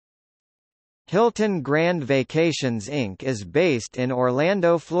Hilton Grand Vacations Inc. is based in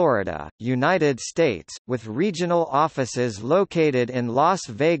Orlando, Florida, United States, with regional offices located in Las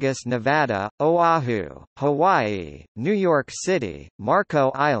Vegas, Nevada, Oahu, Hawaii, New York City,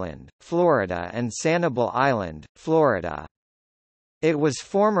 Marco Island, Florida and Sanibel Island, Florida. It was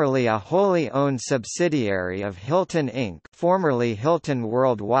formerly a wholly owned subsidiary of Hilton Inc., formerly Hilton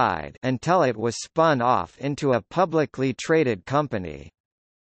Worldwide, until it was spun off into a publicly traded company.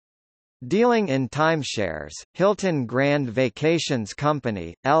 Dealing in timeshares, Hilton Grand Vacations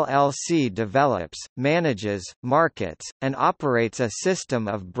Company, LLC develops, manages, markets, and operates a system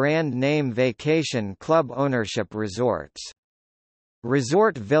of brand-name vacation club ownership resorts.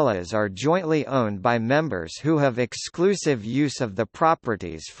 Resort villas are jointly owned by members who have exclusive use of the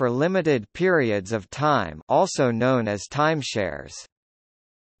properties for limited periods of time, also known as timeshares.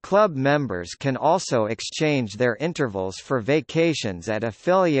 Club members can also exchange their intervals for vacations at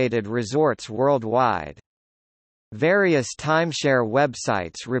affiliated resorts worldwide. Various timeshare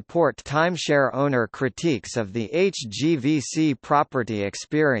websites report timeshare owner critiques of the HGVC property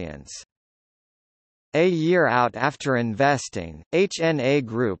experience. A year out after investing, HNA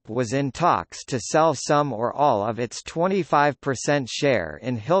Group was in talks to sell some or all of its 25% share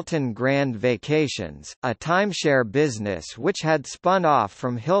in Hilton Grand Vacations, a timeshare business which had spun off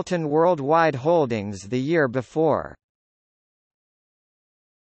from Hilton Worldwide Holdings the year before.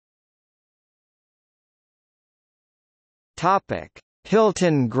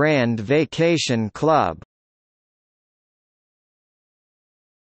 Hilton Grand Vacation Club.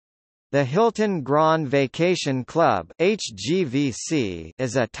 The Hilton Grand Vacation Club (HGVC)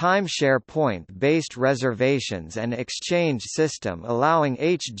 is a timeshare point-based reservations and exchange system allowing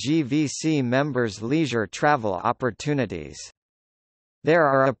HGVC members leisure travel opportunities. There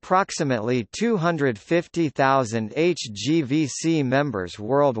are approximately 250,000 HGVC members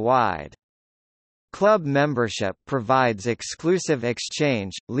worldwide. Club membership provides exclusive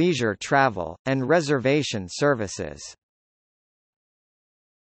exchange, leisure travel, and reservation services.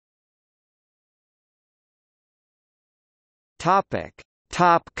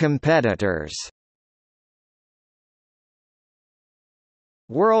 Top competitors.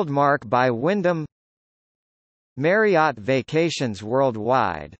 Worldmark by Wyndham, Marriott Vacations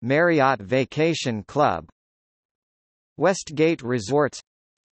Worldwide, Marriott Vacation Club, Westgate Resorts,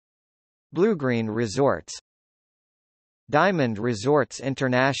 Bluegreen Resorts, Diamond Resorts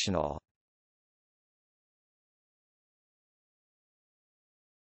International.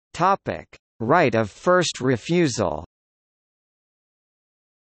 Right of first refusal.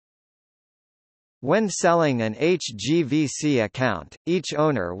 When selling an HGVC account, each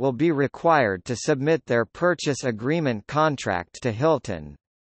owner will be required to submit their purchase agreement contract to Hilton.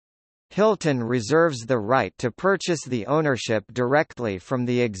 Hilton reserves the right to purchase the ownership directly from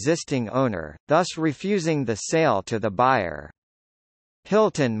the existing owner, thus refusing the sale to the buyer.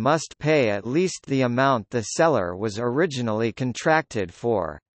 Hilton must pay at least the amount the seller was originally contracted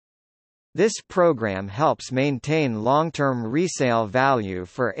for. This program helps maintain long-term resale value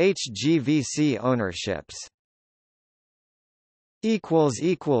for HGVC ownerships.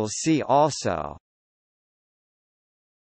 See also